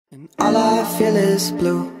And all I feel is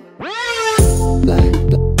blue. Black.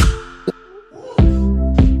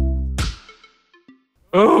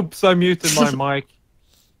 Oops, I muted my mic.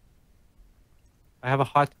 I have a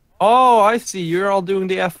hot... Oh, I see. You're all doing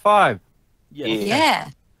the F5. Yeah.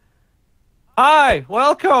 Hi,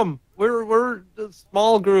 welcome. We're the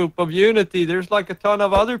small group of Unity. There's like a ton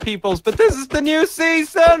of other peoples, but this is the new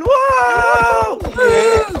season. Whoa!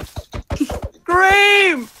 Yeah.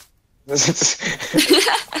 Scream!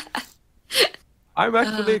 I'm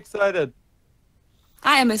actually excited.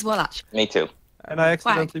 I am as well, actually. Me too. And I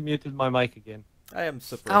accidentally muted my mic again. I am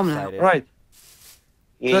super Oh, no. excited. Right.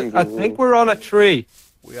 So I think we're on a tree.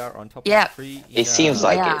 We are on top Yeah. of the tree. It seems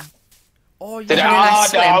like it. Oh, Oh yeah.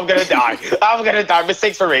 no, I'm gonna die. I'm gonna die.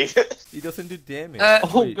 Mistakes for me. He doesn't do damage.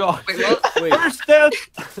 Oh Wait. god. Wait, what? Wait. First death.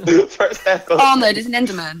 First death goes. Oh no, there's an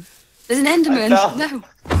Enderman. There's an Enderman. No.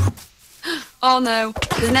 Oh no,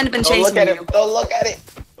 there's an Enderman Don't chasing look at you. it. Don't look at it.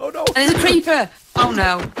 Oh no. And there's a creeper. Oh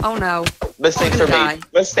no. Oh no. Mistakes I'm for gonna me. die.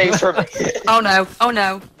 Mistakes for me. Oh no. Oh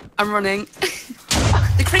no. I'm running.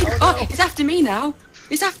 The creeper. Oh, it's after me now.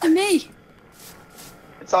 It's after me.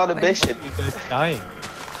 It's on a mission. You guys dying.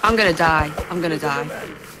 I'm gonna die. I'm gonna die.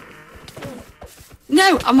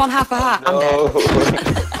 No, I'm on half a heart. I'm dead.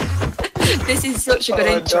 This is such a good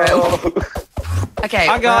intro. No. Okay.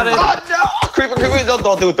 I got it. Oh no! Creeper, creeper,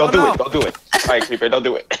 don't do it. Don't Oh, do no. it. Don't do it. Alright, creeper, don't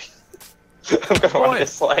do it. I'm gonna run Boy.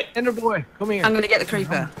 this slide. Ender boy, come here. I'm gonna get the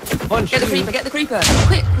creeper. Punch Get the you. creeper. Get the creeper.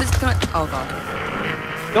 Quick. Let's go. Oh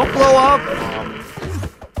god. Don't blow up.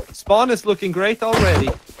 Spawn is looking great already.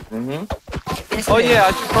 Yes, Oh it is. yeah,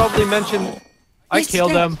 I should probably mention I Yes,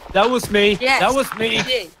 killed it them. That was me. Yes. That was me.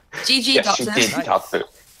 GG. GG, Yes, Doctor. you did, Doctor.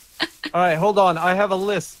 All right, hold on. I have a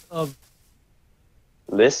list of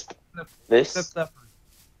Lisp. This.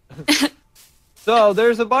 So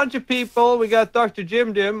there's a bunch of people. We got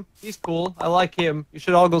DrJimJim. He's cool. I like him. You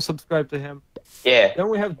should all go subscribe to him. Yeah. Then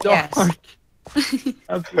we have Yes. Dark.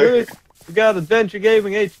 Absolute. We got Adventure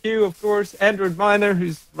Gaming HQ, of course. AndroidMiner,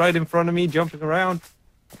 who's right in front of me, jumping around.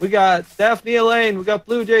 We got DaphneElaine. We got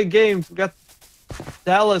BluJayGames. We got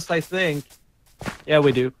Dallas, I think. Yeah,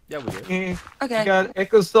 we do. Yeah, we do. We Okay. got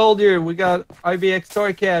EckoSoldier. We got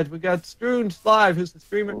ibxtoycat. We got StroonzLive, who's the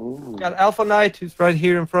streamer. We got Alpha Knight, who's right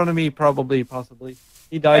here in front of me, possibly.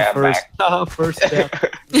 He died Yeah, first. First step.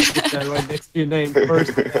 Put that right next to your name.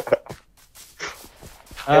 First step.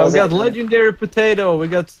 We got Legendary Potato. We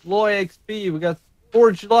got Sloy XP. We got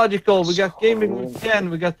ForgeLogical. We got Gaming with Ken.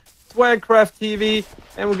 We got SwagCraftTV.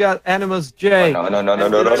 And we got AnimusJ. No.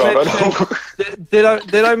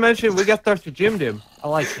 Did I mention we got DrJimJim? I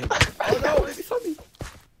like him. Oh no, it's funny.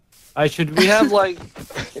 Should we have like?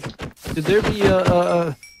 Should there be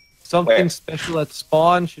something special at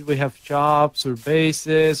spawn? Should we have shops or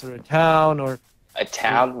bases or a town or A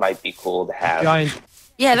town might be cool to have. giant?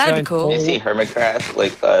 Yeah, that'd be giant cool. You see Hermitcraft,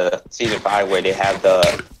 like season 5, where they have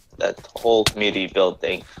the whole community build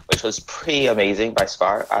thing, which was pretty amazing by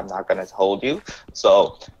Scar. I'm not gonna hold you.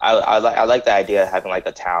 So I like the idea of having like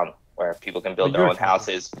a town where people can build their own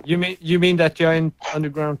houses. You mean that giant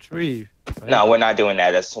underground tree? Right? No, we're not doing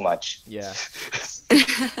that. That's too much. Yeah.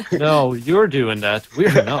 No, you're doing that.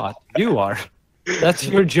 We're not. You are. That's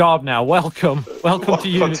your job now. Welcome to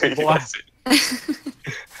Unity, boy.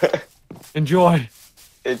 Enjoy.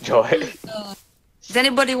 Enjoy. Does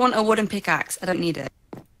anybody want a wooden pickaxe? I don't need it.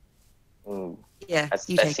 Yeah, That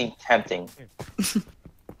you take it. seems tempting.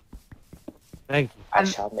 Thank you. I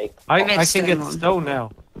shall make. I made can stone get one. stone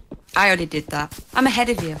now. I already did that. I'm ahead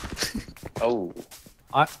of you. Oh,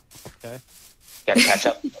 Okay. gotta catch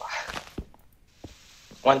up.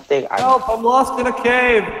 One thing Help! I'm lost in a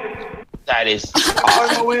cave. that is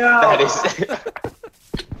On the way out. that is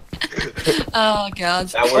Oh god.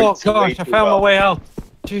 that Oh works way gosh! I too found my well. way out.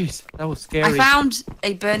 Jeez, that was scary. I found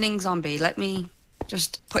a burning zombie. Let me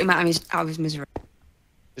just put him out of his misery.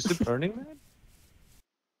 Is it Burning Man?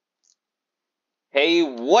 Hey,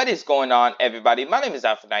 what is going on, everybody? My name is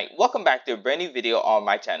Knight. Welcome back to a brand new video on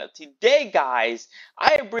my channel. Today, guys,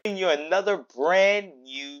 I am bringing you another brand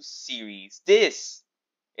new series. This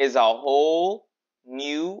is a whole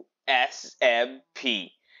new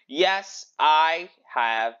SMP. Yes, I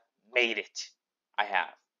have made it.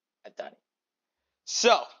 I've done it.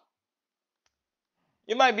 So,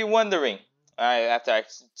 you might be wondering, after I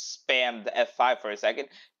spammed the F5 for a second,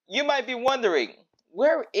 you might be wondering,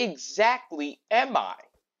 where exactly am I?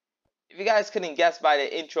 If you guys couldn't guess by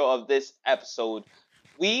the intro of this episode,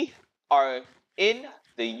 we are in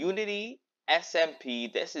the Unity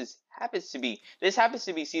SMP. This happens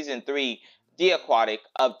to be season 3, the Aquatic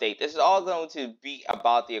update. This is all going to be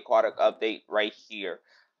about the Aquatic update right here.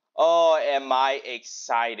 Oh, am I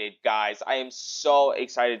excited, guys. I am so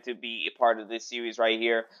excited to be a part of this series right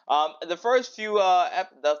here. The first few,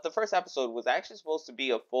 the first episode was actually supposed to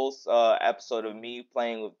be a full episode of me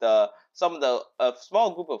playing with some of the, a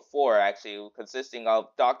small group of 4, actually, consisting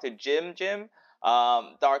of DrJimJim,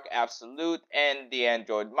 DarkAbsolute, and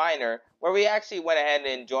TheAndroidMiner, where we actually went ahead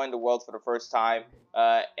and joined the world for the first time,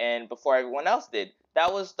 and before everyone else did.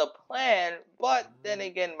 That was the plan, but then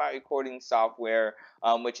again, my recording software,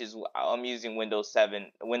 which is I'm using Windows 7,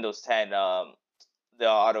 Windows 10, the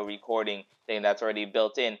auto recording thing that's already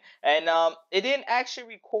built in, and it didn't actually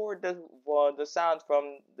record the sounds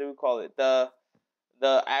from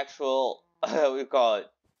the actual we call it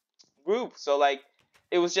group. So like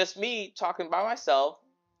it was just me talking by myself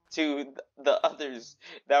to the others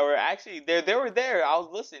that were actually there. They were there. I was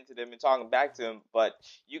listening to them and talking back to them, but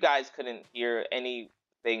you guys couldn't hear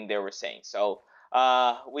anything they were saying. So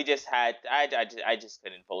we just had I just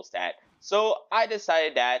couldn't post that. So I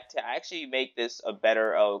decided that to actually make this a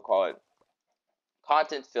better call it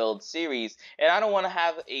content filled series, and I don't want to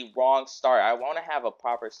have a wrong start. I want to have a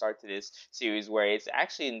proper start to this series where it's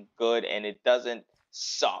actually good and it doesn't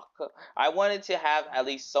suck. I wanted to have at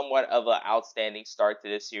least somewhat of an outstanding start to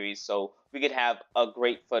this series so we could have a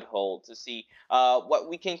great foothold to see what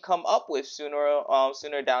we can come up with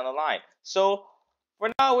sooner down the line. So for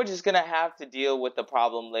now, we're just gonna have to deal with the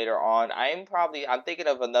problem later on. I'm thinking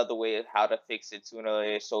of another way of how to fix it sooner or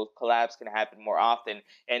later, so collabs can happen more often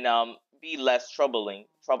and be less troublesome,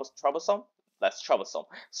 less troublesome.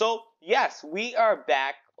 So yes, we are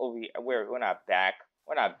back over here. We're not back.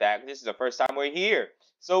 We're not back. This is the first time we're here.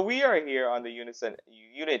 So we are here on the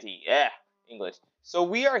Unity. Yeah, English. So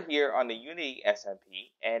we are here on the Unity SMP,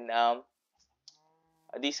 and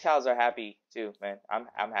these cows are happy too, man.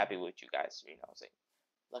 I'm happy with you guys. You know what I'm saying?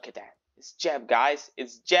 Look at that. It's Jeb, guys.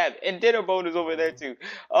 It's Jeb. And Dinner Bone is over there too.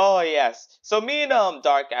 Oh yes. So me and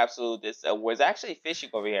DarkAbsolute was actually fishing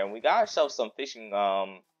over here, and we got ourselves some fishing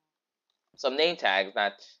some name tags,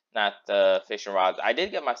 not fishing rods. I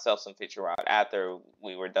did get myself some fishing rod after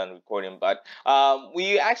we were done recording, but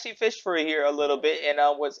we actually fished for here a little bit and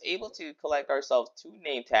was able to collect ourselves 2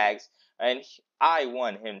 name tags, and I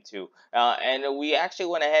won him too. And we actually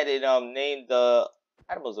went ahead and named the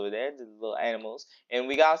animals over there, the little animals, and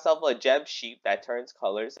we got ourselves a Jeb sheep that turns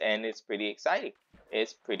colors, and it's pretty exciting.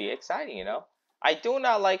 It's pretty exciting, you know. I do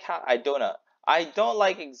not like how I don't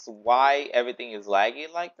like why everything is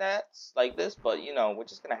laggy like that, like this, but you know, we're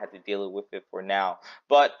just gonna have to deal with it for now.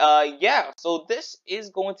 But yeah, so this is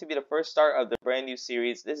going to be the first start of the brand new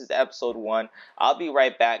series. This is episode 1. I'll be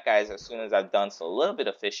right back, guys, as soon as I've done a little bit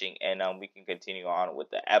of fishing, and we can continue on with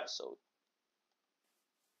the episode.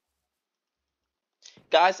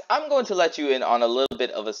 Guys, I'm going to let you in on a little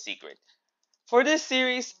bit of a secret. For this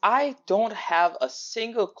series, I don't have a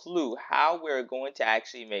single clue how we're going to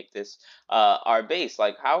actually make this our base.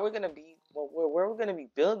 Like how we're gonna be, where we're gonna be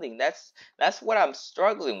building. That's what I'm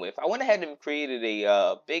struggling with. I went ahead and created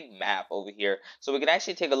a big map over here, so we can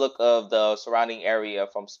actually take a look of the surrounding area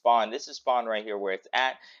from spawn. This is spawn right here where it's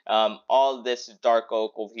at. All this dark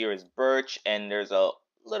oak over here is birch, and there's a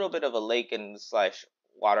little bit of a lake and slash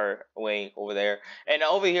waterway over there, and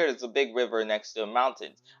over here there's a big river next to the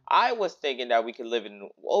mountains. I was thinking that we could live in the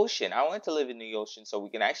ocean. I wanted to live in the ocean so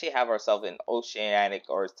we can actually have ourselves an oceanic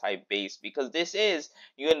or type base, because this is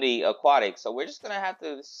Unity Aquatic. So we're just gonna have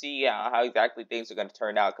to see how exactly things are gonna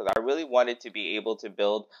turn out, because I really wanted to be able to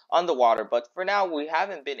build underwater, but for now we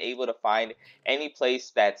haven't been able to find any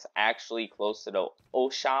place that's actually close to the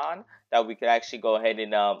ocean that we could actually go ahead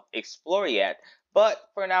and explore yet. But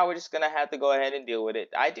for now, we're just gonna have to go ahead and deal with it.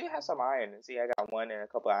 I do have some iron. See, I got 1 and a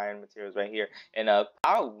couple of iron materials right here, and a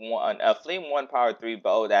flame 1 power 3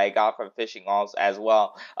 bow that I got from fishing also as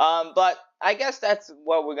well. But I guess that's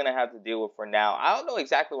what we're gonna have to deal with for now. I don't know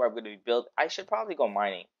exactly where I'm gonna be built. I should probably go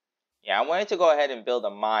mining. Yeah, I wanted to go ahead and build a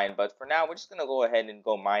mine, but for now, we're just gonna go ahead and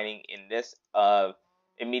go mining in this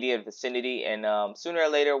immediate vicinity, and sooner or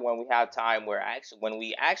later, when we have time, when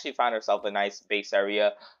we actually find ourselves a nice base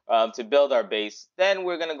area to build our base, then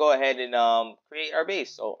we're gonna go ahead and create our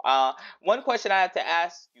base. So one question I have to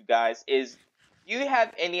ask you guys is, do you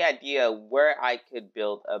have any idea where I could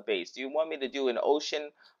build a base? Do you want me to do an ocean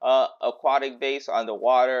aquatic base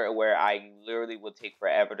underwater, where I literally would take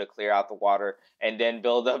forever to clear out the water and then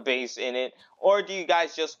build a base in it? Or do you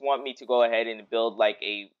guys just want me to go ahead and build like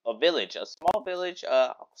a village, a small village,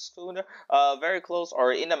 schooner, very close,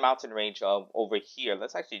 or in the mountain range over here?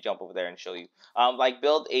 Let's actually jump over there and show you. Like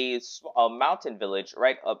build a mountain village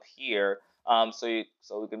right up here, so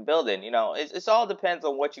we can build it. You know, it's all depends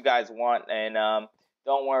on what you guys want, and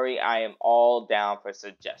don't worry, I am all down for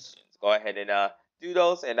suggestions. Go ahead and do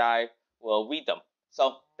those, and I will read them.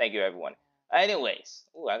 So thank you, everyone. Anyways,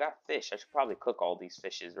 ooh, I got fish. I should probably cook all these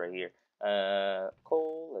fishes right here.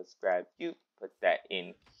 Coal. Let's grab you. Put that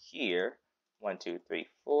in here. 1, 2, 3,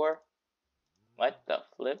 4. What the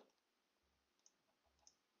flip?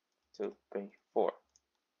 2, 3, 4.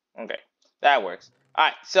 Okay, that works.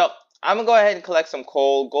 Alright, so I'm gonna go ahead and collect some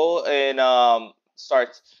coal, go and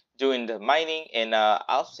start doing the mining, and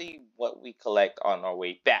I'll see what we collect on our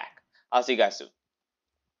way back. I'll see you guys soon.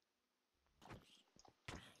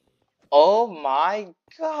 Oh my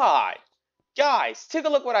god! Guys, take a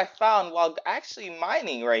look what I found while actually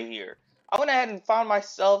mining right here. I went ahead and found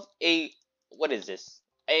myself a, what is this?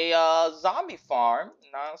 A zombie farm,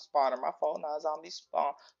 not a spawner, my fault, not a zombie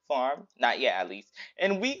spawn farm, not yet at least.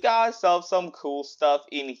 And we got ourselves some cool stuff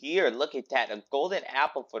in here. Look at that, a golden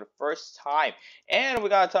apple for the first time. And we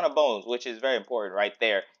got a ton of bones, which is very important right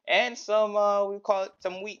there. And some, we call it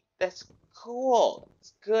some wheat. That's cool.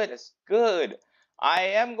 It's good, it's good. I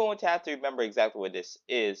am going to have to remember exactly what this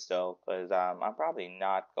is, though, because I'm probably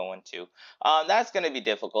not going to. That's going to be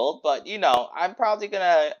difficult, but, you know, I'm probably going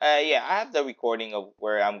to, yeah, I have the recording of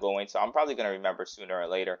where I'm going, so I'm probably going to remember sooner or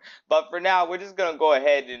later. But for now, we're just going to go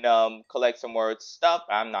ahead and collect some more stuff.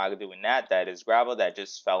 I'm not doing that. That is gravel that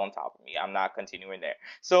just fell on top of me. I'm not continuing there.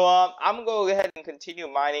 So I'm going to go ahead and continue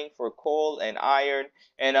mining for coal and iron,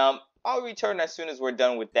 and I'll return as soon as we're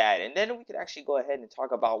done with that, and then we could actually go ahead and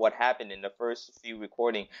talk about what happened in the first few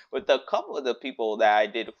recording with a couple of the people that I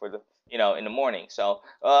did for the, you know, in the morning. So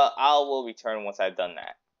I will return once I've done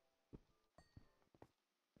that.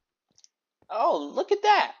 Oh, look at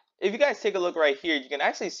that! If you guys take a look right here, you can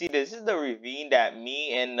actually see this is the ravine that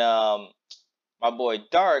me and my boy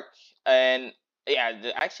Dark and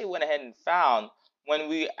yeah, actually went ahead and found when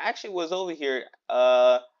we actually was over here.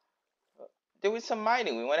 There was some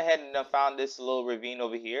mining. We went ahead and found this little ravine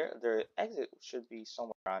over here. The exit should be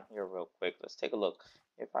somewhere around here real quick. Let's take a look.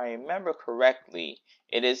 If I remember correctly,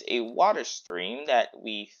 it is a water stream that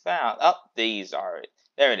we found. Oh, these are it.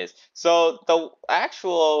 There it is. So the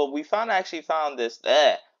actual, actually found this.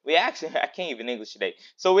 We actually, I can't even English today.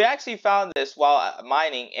 So we actually found this while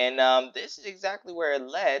mining, and this is exactly where it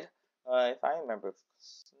led. If I remember,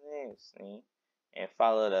 and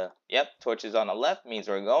follow the, yep, torches on the left means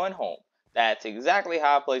we're going home. That's exactly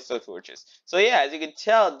how I place the torches. So yeah, as you can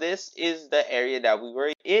tell, this is the area that we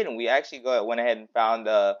were in. We actually went ahead and found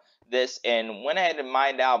this and went ahead and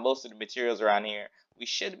mined out most of the materials around here. We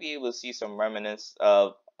should be able to see some remnants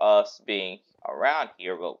of us being around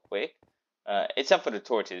here real quick. Except for the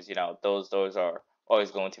torches, you know, those are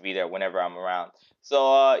always going to be there whenever I'm around.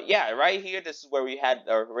 So yeah, right here, this is where we had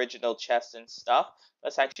the original chest and stuff.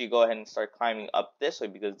 Let's actually go ahead and start climbing up this way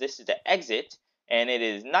because this is the exit. And it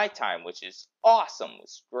is nighttime, which is awesome.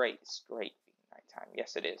 It's great. It's great being nighttime.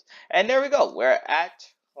 Yes, it is. And there we go. We're at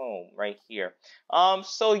home right here.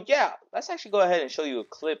 So yeah, let's actually go ahead and show you a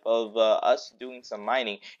clip of us doing some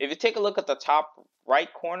mining. If you take a look at the top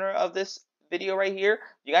right corner of this video right here,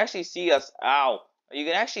 you can actually see us. You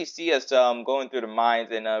can actually see us going through the mines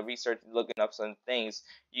and researching, looking up some things.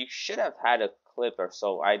 You should have had a clip or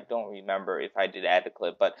so. I don't remember if I did add a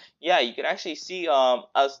clip, but yeah, you can actually see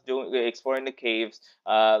us exploring the caves,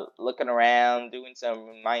 looking around, doing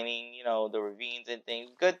some mining, you know, the ravines and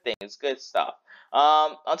things. Good things, good stuff.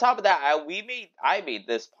 On top of that, I made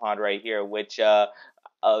this pond right here, which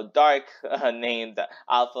Dark named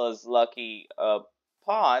Alpha's Lucky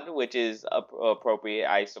pond, which is appropriate,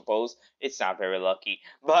 I suppose. It's not very lucky,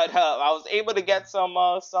 but I was able to get some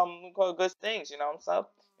good things, you know, stuff.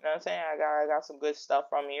 You know what I'm saying? I got some good stuff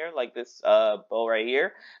from here, like this bow right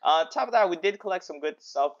here. On top of that, we did collect some good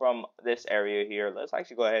stuff from this area here. Let's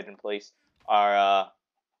actually go ahead and place our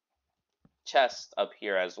chest up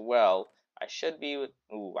here as well. I should be with,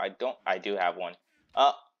 ooh, I do have one.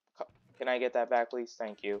 Can I get that back, please?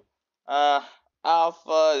 Thank you.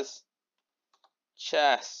 Alpha's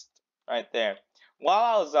chest right there. While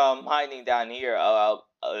I was mining down here,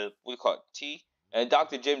 we call it T. And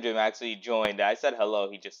DrJimJim actually joined. I said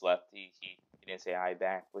hello. He just left. He didn't say hi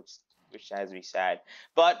back, which has me sad.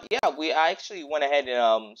 But yeah, I actually went ahead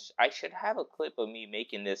and I should have a clip of me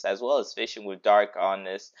making this as well as fishing with Dark on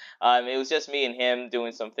this. It was just me and him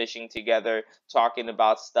doing some fishing together, talking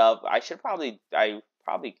about stuff. I probably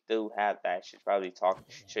do have that. I should probably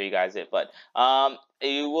show you guys it. But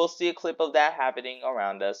you will see a clip of that happening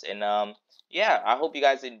around us, and yeah, I hope you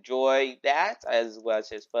guys enjoy that as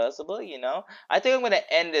much as possible. You know, I think I'm gonna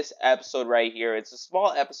end this episode right here. It's a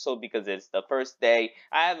small episode because it's the first day.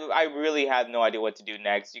 I really have no idea what to do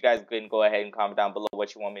next. You guys can go ahead and comment down below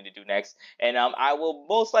what you want me to do next, and I will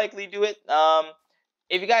most likely do it.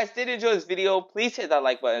 If you guys did enjoy this video, please hit that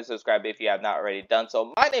like button and subscribe if you have not already done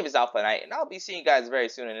so. My name is Alpha and I'll be seeing you guys very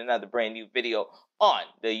soon in another brand new video on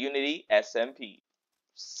the Unity SMP.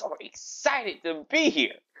 So excited to be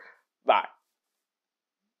here. Bye.